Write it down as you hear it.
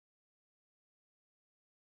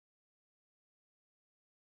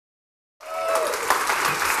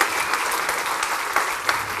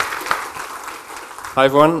Hi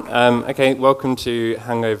everyone. Okay, welcome to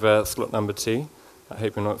Hangover slot number 2. I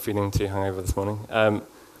hope you're not feeling too hungover this morning.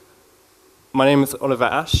 My name is Oliver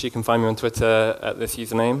Ash. You can find me on Twitter at this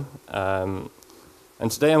username. And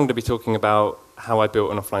today I'm going to be talking about how I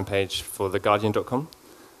built an offline page for theguardian.com.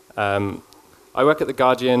 I work at The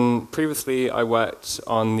Guardian. Previously, I worked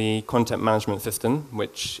on the content management system,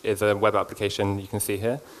 which is a web application you can see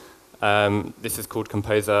here. This is called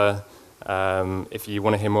Composer. If you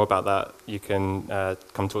want to hear more about that, you can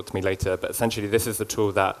come talk to me later. But essentially, this is the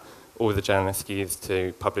tool that all the journalists use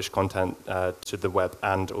to publish content to the web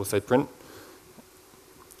and also print.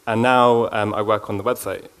 And now I work on the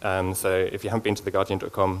website. So if you haven't been to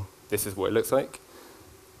theguardian.com, this is what it looks like.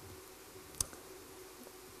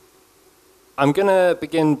 I'm going to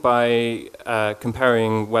begin by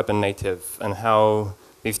comparing web and native and how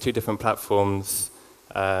these two different platforms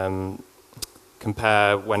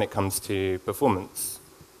compare when it comes to performance.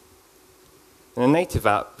 In a native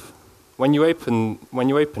app, when you open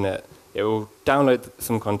it, it will download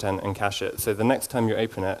some content and cache it. So the next time you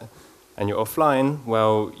open it and you're offline,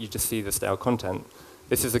 well, you just see the stale content.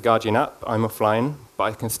 This is a Guardian app. I'm offline, but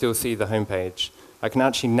I can still see the homepage. I can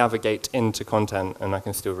actually navigate into content and I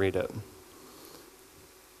can still read it.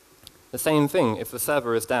 The same thing, if the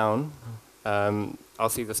server is down, I'll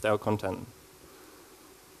see the stale content.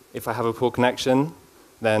 If I have a poor connection,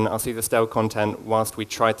 then I'll see the stale content whilst we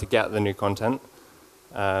try to get the new content.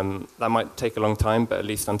 That might take a long time, but at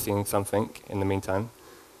least I'm seeing something in the meantime.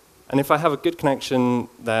 And if I have a good connection,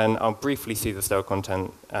 then I'll briefly see the stale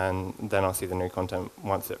content, and then I'll see the new content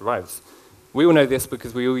once it arrives. We all know this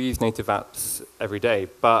because we all use native apps every day.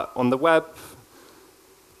 But on the web,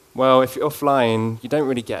 well, if you're offline, you don't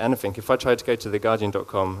really get anything. If I try to go to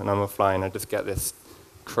theguardian.com and I'm offline, I just get this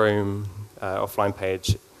Chrome offline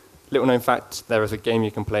page. Little known fact, there is a game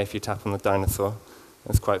you can play if you tap on the dinosaur.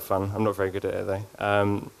 It's quite fun. I'm not very good at it, though.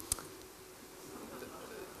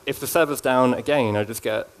 If the server's down, again, I just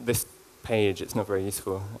get this page. It's not very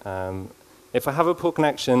useful. If I have a poor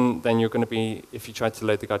connection, then you're going to be, if you try to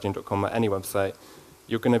load theguardian.com at any website,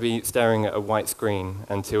 you're going to be staring at a white screen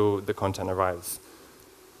until the content arrives.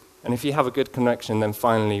 And if you have a good connection, then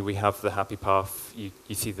finally we have the happy path. You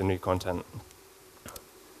see the new content.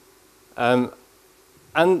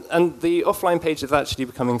 And the offline page is actually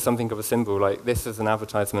becoming something of a symbol. Like this is an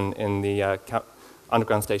advertisement in the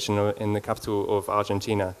underground station in the capital of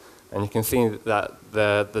Argentina. And you can see that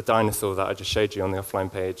the dinosaur that I just showed you on the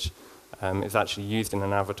offline page is actually used in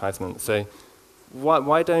an advertisement. So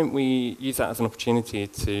why don't we use that as an opportunity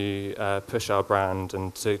to push our brand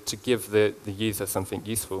and to give the user something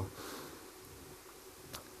useful?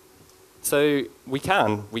 So we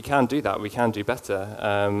can do that. We can do better.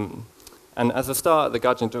 And as a start at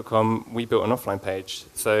theguardian.com, we built an offline page.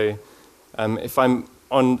 So if I'm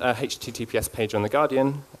on a HTTPS page on The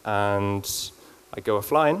Guardian and I go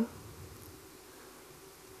offline,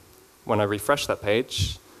 when I refresh that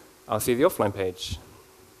page, I'll see the offline page.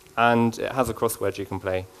 And it has a crossword you can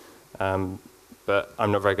play. But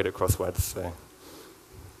I'm not very good at crosswords, so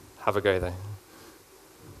have a go there.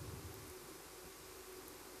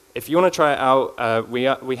 If you want to try it out,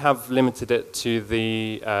 we have limited it to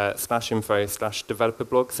the /info/developer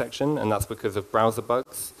blog section, and that's because of browser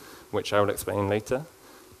bugs, which I will explain later.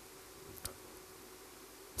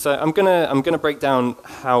 So I'm gonna break down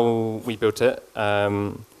how we built it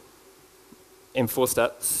in 4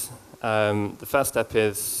 steps. The first step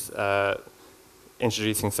is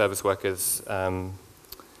introducing service workers.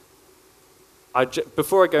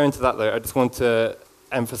 Before I go into that, though, I just want to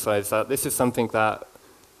emphasize that this is something that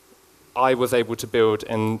I was able to build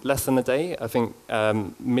in less than a day. I think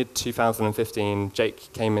mid-2015,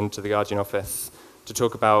 Jake came into the Guardian office to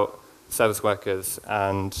talk about service workers,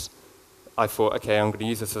 and I thought, okay, I'm going to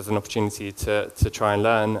use this as an opportunity to try and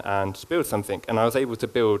learn and to build something. And I was able to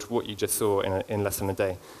build what you just saw in less than a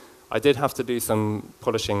day. I did have to do some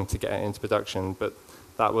polishing to get it into production, but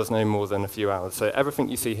that was no more than a few hours. So everything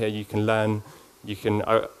you see here, you can learn.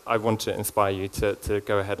 I want to inspire you to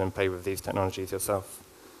go ahead and play with these technologies yourself.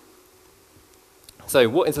 So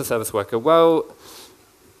what is a service worker? Well,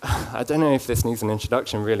 I don't know if this needs an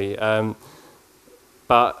introduction, really,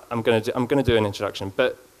 but I'm going to do an introduction.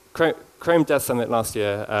 But Chrome Dev Summit last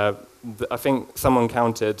year, I think someone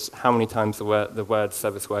counted how many times the word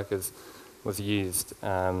service workers was used,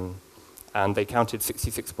 and they counted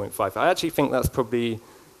 66.5. I actually think that's probably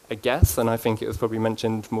a guess, and I think it was probably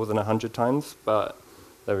mentioned more than 100 times, but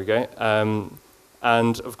there we go.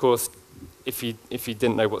 And of course, if you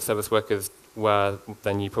didn't know what service workers were,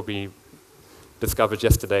 then you probably discovered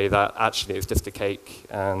yesterday that actually it's just a cake,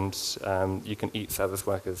 and you can eat service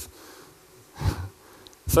workers.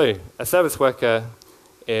 So a service worker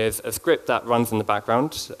is a script that runs in the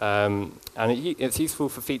background, and it's useful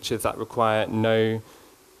for features that require no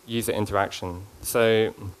user interaction.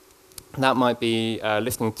 So that might be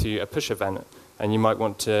listening to a push event, and you might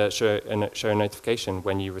want to show a notification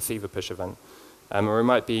when you receive a push event. Or it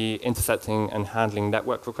might be intercepting and handling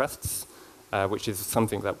network requests, which is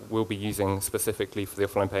something that we'll be using specifically for the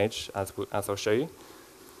offline page, as I'll show you.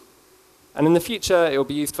 And in the future, it will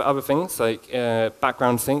be used for other things, like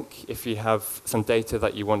background sync, if you have some data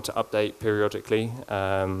that you want to update periodically,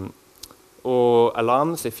 or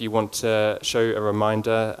alarms, if you want to show a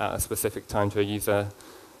reminder at a specific time to a user.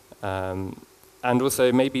 And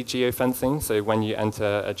also maybe geofencing, so when you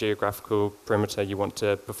enter a geographical perimeter, you want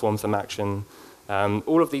to perform some action.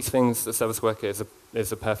 All of these things, the service worker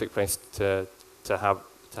is a perfect place to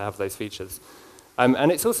have those features.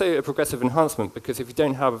 And it's also a progressive enhancement, because if you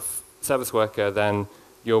don't have service worker, then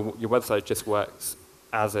your website just works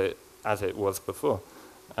as it was before.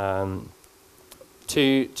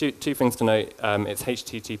 Two things to note: it's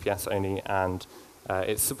HTTPS only, and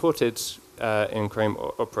it's supported in Chrome,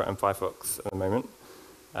 Opera, and Firefox at the moment,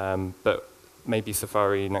 but maybe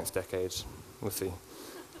Safari next decade. We'll see.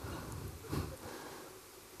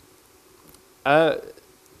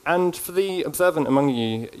 And for the observant among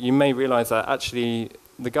you, you may realize that actually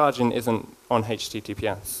the Guardian isn't on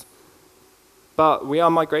HTTPS. But we are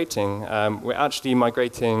migrating. We're actually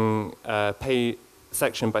migrating pay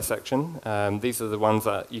section by section. These are the ones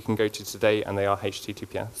that you can go to today, and they are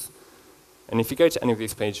HTTPS. And if you go to any of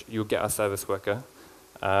these pages, you'll get our service worker.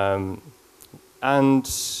 And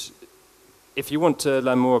if you want to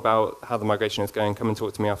learn more about how the migration is going, come and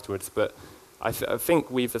talk to me afterwards. But I think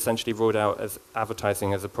we've essentially ruled out as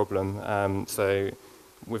advertising as a problem. So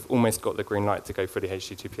we've almost got the green light to go fully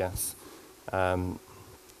HTTPS.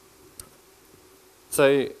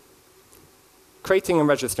 So creating and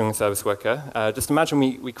registering a service worker, just imagine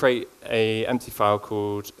we create an empty file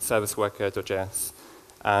called serviceworker.js.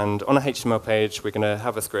 And on a HTML page, we're going to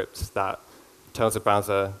have a script that tells the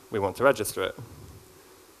browser we want to register it.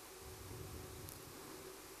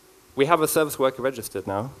 We have a service worker registered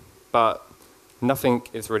now, but nothing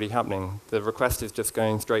is really happening. The request is just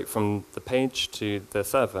going straight from the page to the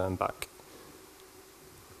server and back.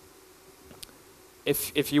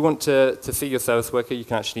 If you want to see your service worker, you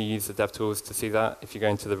can actually use the DevTools to see that. If you go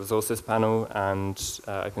into the resources panel and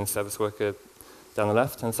open service worker down the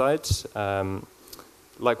left-hand side.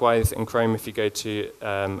 Likewise, in Chrome, if you go to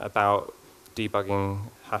about debugging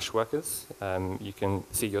hash workers, you can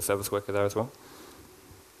see your service worker there as well.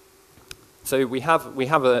 So we have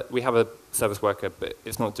a service worker, but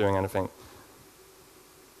it's not doing anything.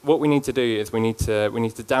 What we need to do is we need to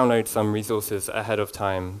download some resources ahead of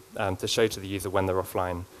time to show to the user when they're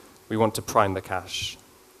offline. We want to prime the cache.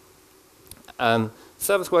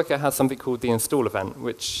 Service worker has something called the install event,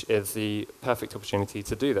 which is the perfect opportunity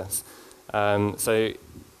to do this. So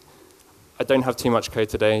I don't have too much code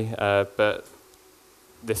today, but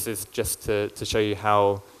this is just to show you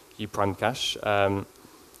how you prime the cache.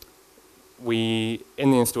 In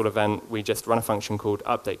the install event, we just run a function called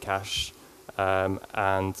update cache,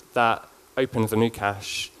 and that opens a new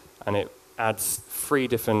cache, and it adds 3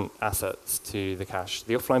 different assets to the cache.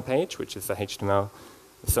 The offline page, which is the HTML,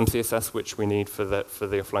 some CSS, which we need for the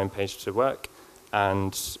offline page to work,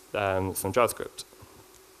 and some JavaScript.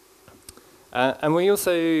 And we're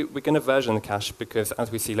going to version the cache, because as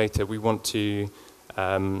we see later, we want to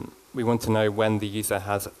know when the user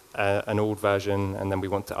has an old version, and then we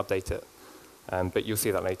want to update it. But you'll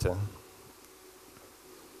see that later.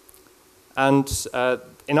 And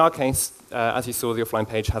in our case, as you saw, the offline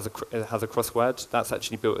page has a crossword. That's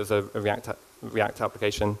actually built as a React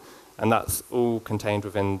application, and that's all contained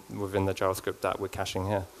within the JavaScript that we're caching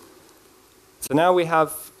here. So now we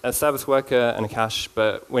have a service worker and a cache,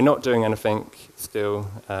 but we're not doing anything still.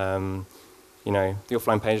 The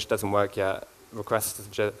offline page doesn't work yet. Requests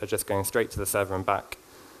are just going straight to the server and back.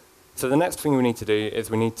 So the next thing we need to do is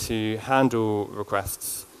we need to handle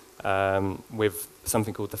requests with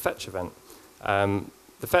something called the fetch event.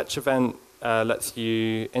 The fetch event lets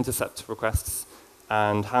you intercept requests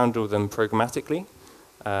and handle them programmatically.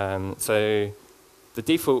 So the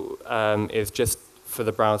default is just for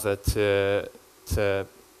the browser to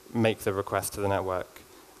make the request to the network.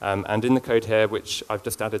 And in the code here, which I've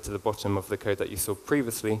just added to the bottom of the code that you saw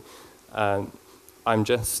previously, I'm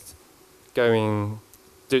just doing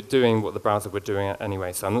what the browser would doing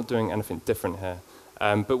anyway. So I'm not doing anything different here.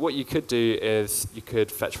 But what you could do is you could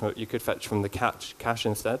fetch from the cache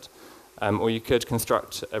instead, or you could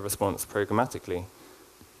construct a response programmatically.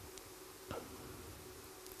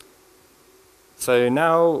 So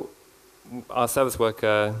now our service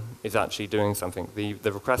worker is actually doing something.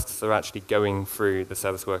 The requests are actually going through the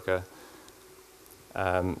service worker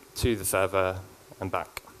to the server and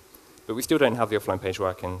back. But we still don't have the offline page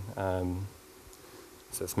working, so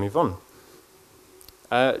let's move on.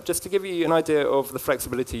 Just to give you an idea of the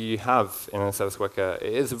flexibility you have in a service worker,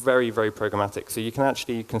 it is very, very programmatic. So you can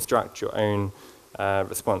actually construct your own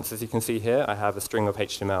response. As you can see here, I have a string of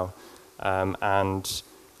HTML, and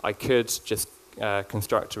I could just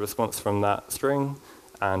construct a response from that string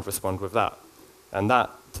and respond with that. And that,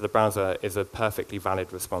 to the browser, is a perfectly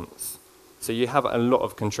valid response. So you have a lot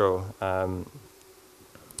of control.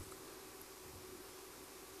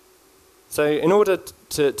 So in order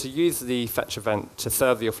to use the fetch event to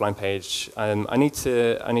serve the offline page, I need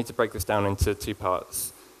to break this down into two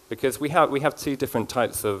parts, because we have two different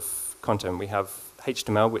types of content. We have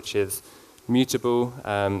HTML, which is mutable.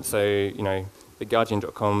 So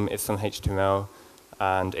theguardian.com is some HTML,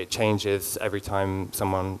 and it changes every time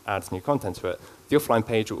someone adds new content to it. The offline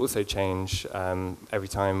page will also change every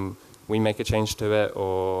time we make a change to it,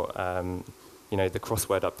 or the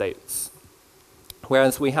crossword updates.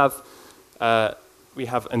 Whereas we have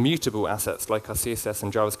immutable assets like our CSS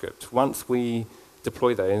and JavaScript. Once we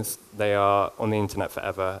deploy those, they are on the internet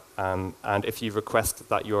forever. And if you request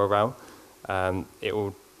that URL, it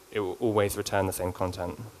will always return the same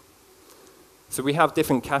content. So we have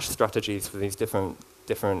different cache strategies for these different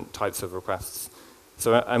types of requests.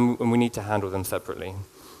 So and we need to handle them separately.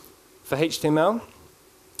 For HTML,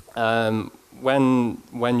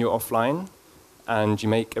 when you're offline and you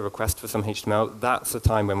make a request for some HTML, that's the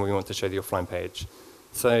time when we want to show the offline page.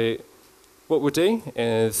 So what we'll do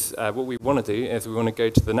is, what we want to do is we want to go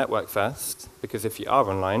to the network first, because if you are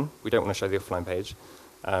online, we don't want to show the offline page.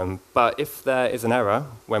 But if there is an error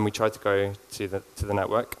when we try to go to the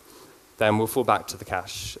network, then we'll fall back to the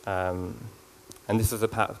cache. And this is a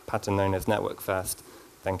pattern known as network first,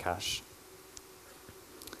 then cache.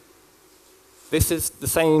 This is the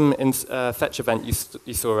same fetch event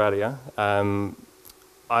you saw earlier.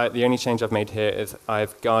 The only change I've made here is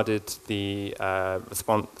I've guarded the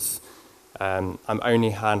response. I'm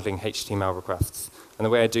only handling HTML requests. And the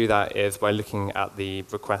way I do that is by looking at the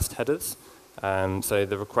request headers. So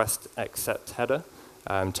the request accept header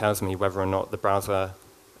tells me whether or not the browser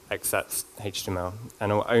accepts HTML.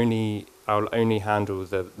 And I'll only handle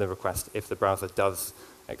the request if the browser does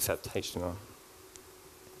accept HTML.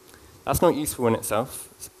 That's not useful in itself,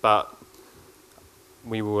 but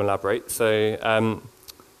we will elaborate. So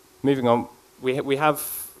moving on, we're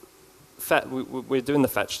doing the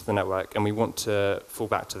fetch to the network, and we want to fall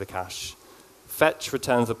back to the cache. Fetch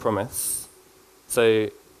returns a promise. So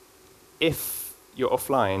if you're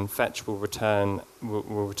offline, fetch will return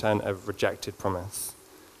a rejected promise.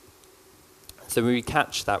 So we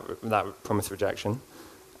catch that promise rejection,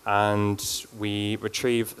 and we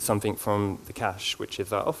retrieve something from the cache, which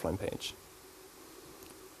is our offline page.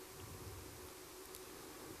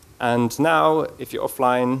 And now, if you're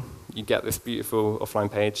offline, you get this beautiful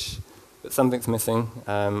offline page, but something's missing.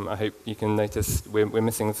 I hope you can notice we're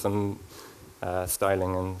missing some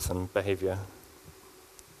styling and some behavior.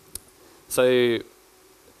 So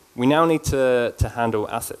we now need to handle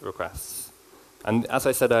asset requests. And as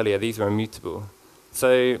I said earlier, these are immutable.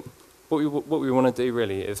 So what we want to do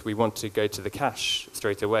really is we want to go to the cache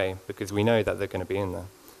straight away, because we know that they're going to be in there.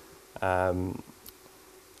 And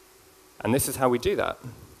this is how we do that.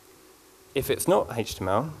 If it's not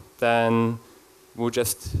HTML, then we'll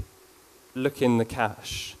just look in the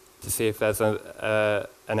cache to see if there's an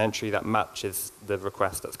entry that matches the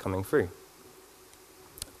request that's coming through.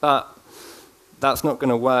 But that's not going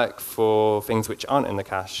to work for things which aren't in the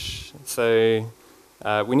cache. So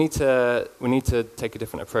we need to take a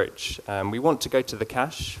different approach. We want to go to the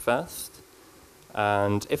cache first,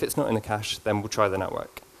 and if it's not in the cache, then we'll try the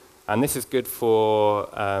network. And this is good for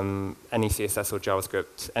any CSS or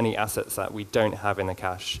JavaScript, any assets that we don't have in the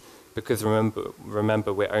cache, because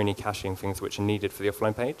remember we're only caching things which are needed for the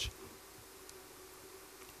offline page.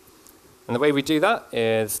 And the way we do that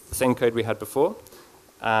is the same code we had before,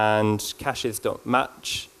 and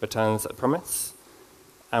caches.match returns a promise.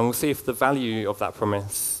 And we'll see if the value of that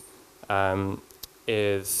promise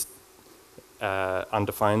is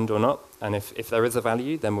undefined or not. And if there is a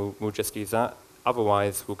value, then we'll just use that.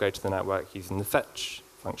 Otherwise, we'll go to the network using the fetch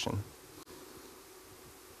function.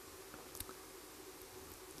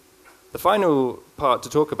 The final part to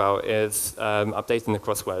talk about is updating the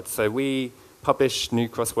crosswords. So we publish new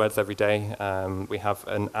crosswords every day. We have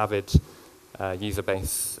an avid user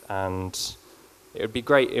base, and it would be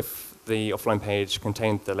great if the offline page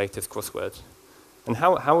contained the latest crossword. And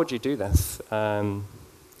how would you do this? Well,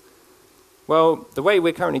 Well, the way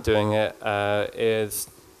we're currently doing it is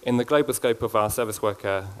in the global scope of our service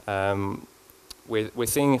worker, we're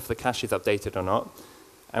seeing if the cache is updated or not.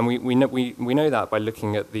 And we know that by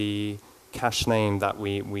looking at the cache name that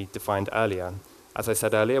we defined earlier. As I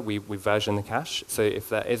said earlier, we version the cache. So if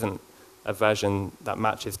there isn't a version that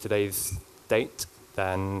matches today's date,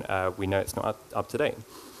 then we know it's not up to date.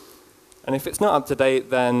 And if it's not up to date,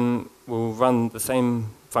 then we'll run the same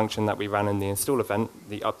function that we ran in the install event,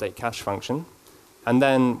 the update cache function. And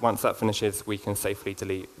then once that finishes, we can safely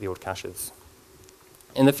delete the old caches.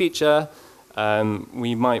 In the future,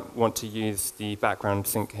 we might want to use the background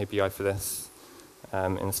sync API for this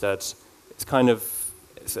instead.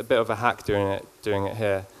 It's a bit of a hack doing it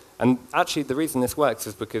here. And actually, the reason this works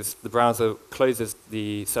is because the browser closes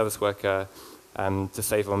the service worker to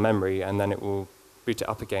save on memory, and then it will boot it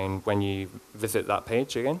up again when you visit that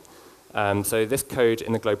page again. So this code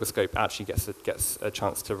in the global scope actually gets a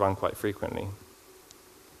chance to run quite frequently.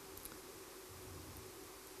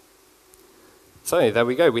 So there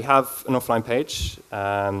we go. We have an offline page.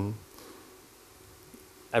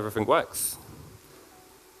 Everything works.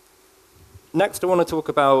 Next, I want to talk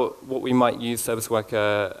about what we might use Service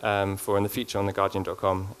Worker for in the future on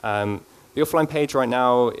theguardian.com. The offline page right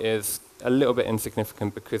now is a little bit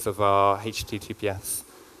insignificant because of our HTTPS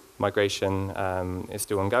migration is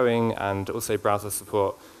still ongoing, and also browser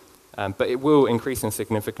support. But it will increase in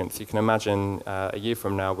significance. You can imagine a year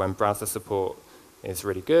from now when browser support is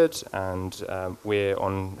really good and we're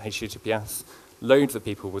on HTTPS, loads of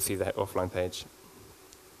people will see the offline page.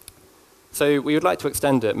 So we would like to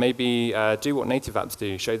extend it, maybe do what native apps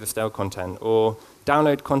do, show the stale content, or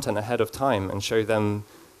download content ahead of time and show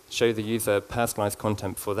the user personalized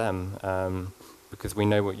content for them, because we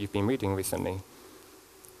know what you've been reading recently.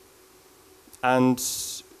 And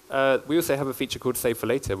we also have a feature called Save for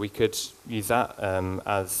Later. We could use that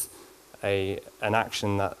as an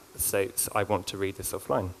action that states, I want to read this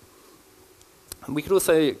offline. We could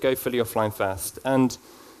also go fully offline first. And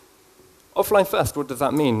offline first, what does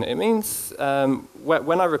that mean? It means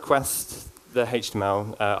when I request the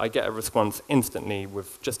HTML, I get a response instantly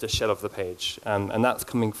with just a shell of the page. And that's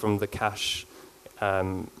coming from the cache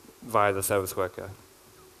via the service worker.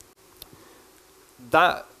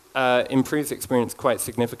 That improves the experience quite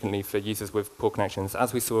significantly for users with poor connections.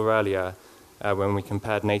 As we saw earlier when we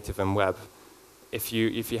compared native and web, if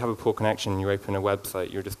you have a poor connection, you open a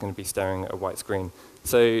website, you're just going to be staring at a white screen.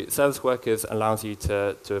 So service workers allows you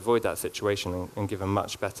to avoid that situation and give a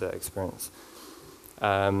much better experience.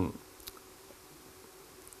 And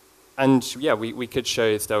yeah, we could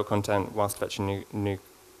show stale content whilst fetching new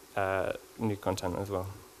content as well.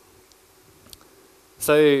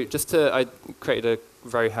 So I created a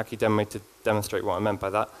very hacky demo to demonstrate what I meant by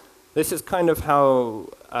that. This is kind of how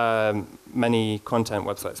many content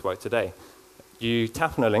websites work today. You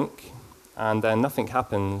tap on a link, and then nothing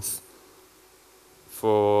happens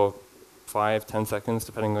for 5–10 seconds,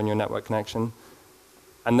 depending on your network connection.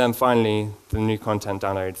 And then finally, the new content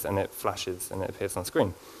downloads, and it flashes, and it appears on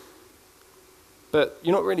screen. But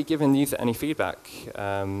you're not really giving the user any feedback.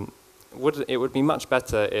 It would be much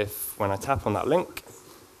better if, when I tap on that link,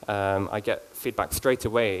 I get feedback straight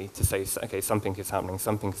away to say, okay, something is happening,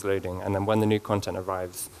 something's loading, and then when the new content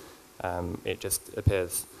arrives, it just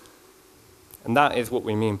appears. And that is what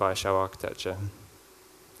we mean by a shell architecture.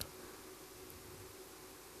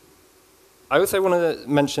 I also want to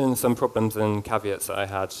mention some problems and caveats that I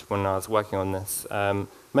had when I was working on this.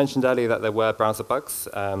 Mentioned earlier that there were browser bugs.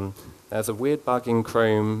 There's a weird bug in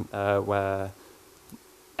Chrome where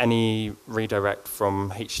any redirect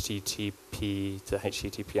from HTTP to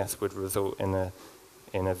HTTPS would result in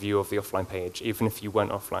a view of the offline page, even if you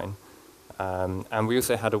weren't offline. And we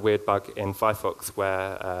also had a weird bug in Firefox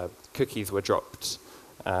where cookies were dropped,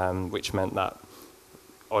 which meant that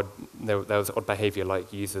there was odd behavior,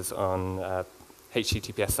 like users on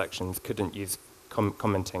HTTPS sections couldn't use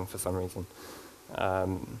commenting for some reason.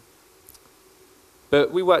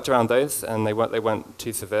 But we worked around those, and they weren't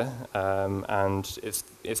too severe. And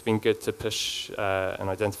it's been good to push and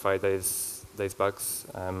identify those bugs.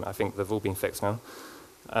 I think they've all been fixed now.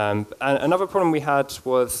 And another problem we had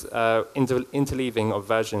was interleaving of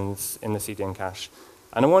versions in the CDN cache.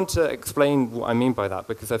 And I want to explain what I mean by that,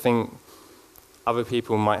 because I think other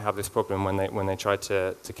people might have this problem when they try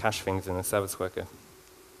to cache things in a service worker.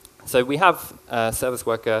 So we have a service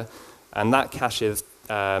worker, and that caches,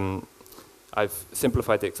 I've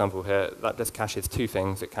simplified the example here, that just caches two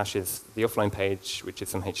things. It caches the offline page, which is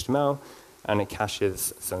some HTML, and it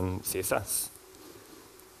caches some CSS.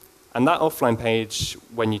 And that offline page,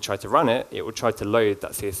 when you try to run it, it will try to load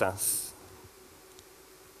that CSS.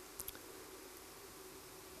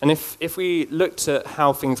 And if we looked at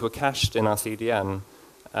how things were cached in our CDN,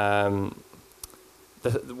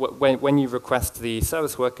 when you request the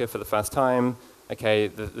service worker for the first time, okay,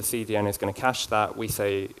 the CDN is going to cache that. We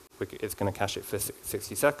say it's going to cache it for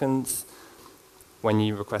 60 seconds. When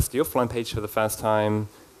you request the offline page for the first time,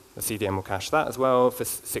 the CDN will cache that as well for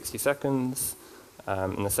 60 seconds.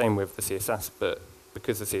 And the same with the CSS, but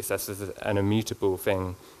because the CSS is an immutable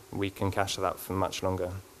thing, we can cache that for much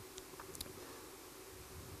longer.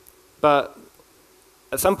 But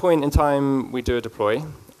at some point in time, we do a deploy,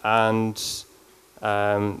 and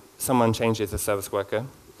someone changes the service worker.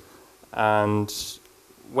 And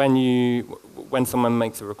when someone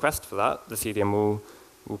makes a request for that, the CDN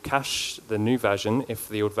will cache the new version if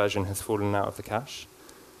the old version has fallen out of the cache.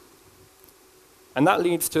 And that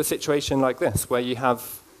leads to a situation like this, where you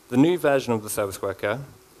have the new version of the service worker,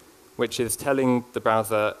 which is telling the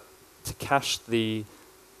browser to cache the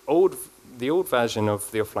old version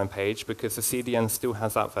of the offline page, because the CDN still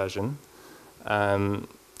has that version, and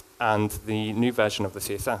the new version of the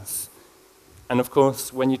CSS. And of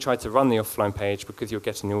course, when you try to run the offline page, because you're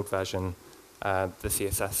getting the old version, the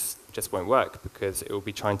CSS just won't work, because it will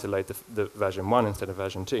be trying to load the version 1 instead of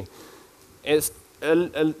version 2. It's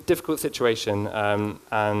a difficult situation,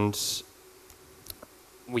 and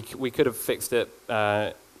we could have fixed it.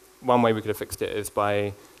 One way we could have fixed it is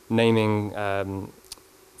by naming,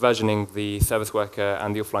 versioning the service worker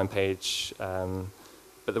and the offline page.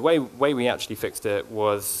 But the way we actually fixed it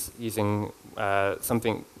was using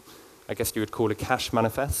something I guess you would call a cache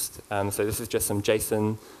manifest. So this is just some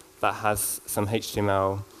JSON that has some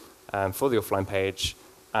HTML for the offline page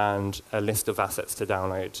and a list of assets to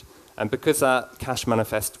download. And because that cache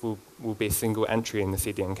manifest will be a single entry in the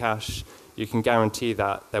CDN cache, you can guarantee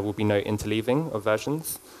that there will be no interleaving of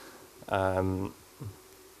versions. So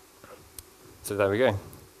there we go.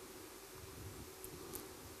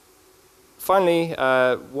 Finally,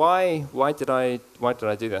 why did I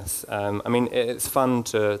do this? I mean, it's fun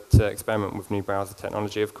to experiment with new browser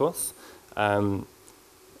technology, of course.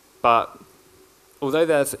 But although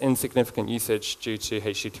there's insignificant usage due to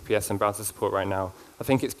HTTPS and browser support right now, I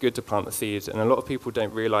think it's good to plant the seed. And a lot of people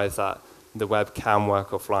don't realize that the web can work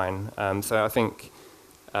offline. So I think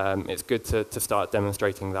it's good to start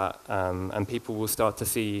demonstrating that. And people will start to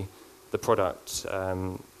see the product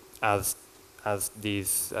as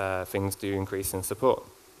these things do increase in support.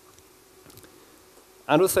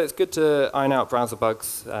 And also, it's good to iron out browser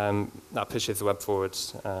bugs that pushes the web forward.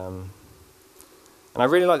 And I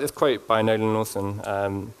really like this quote by Nolan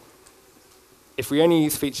Lawson. If we only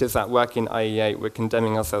use features that work in IE8, we're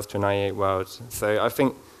condemning ourselves to an IE8 world. So I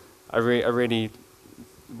think I really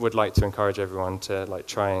would like to encourage everyone to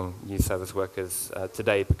try and use service workers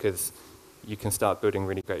today, because you can start building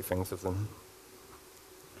really great things with them.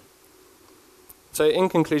 So in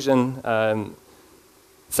conclusion,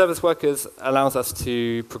 service workers allows us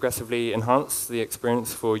to progressively enhance the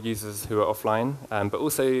experience for users who are offline, but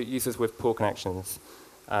also users with poor connections.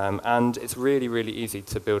 And it's really, really easy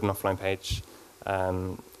to build an offline page,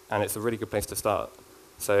 and it's a really good place to start.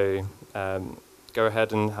 So go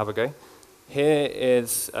ahead and have a go. Here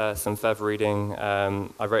is some further reading.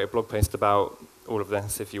 I wrote a blog post about all of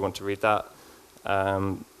this if you want to read that.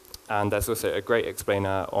 And there's also a great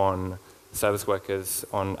explainer on service workers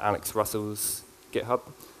on Alex Russell's GitHub.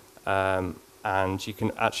 And you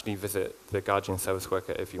can actually visit the Guardian service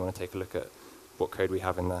worker if you want to take a look at what code we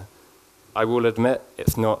have in there. I will admit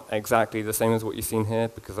it's not exactly the same as what you've seen here,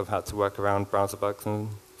 because I've had to work around browser bugs and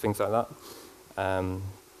things like that.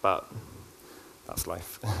 But that's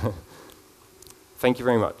life. Thank you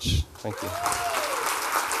very much. Thank you.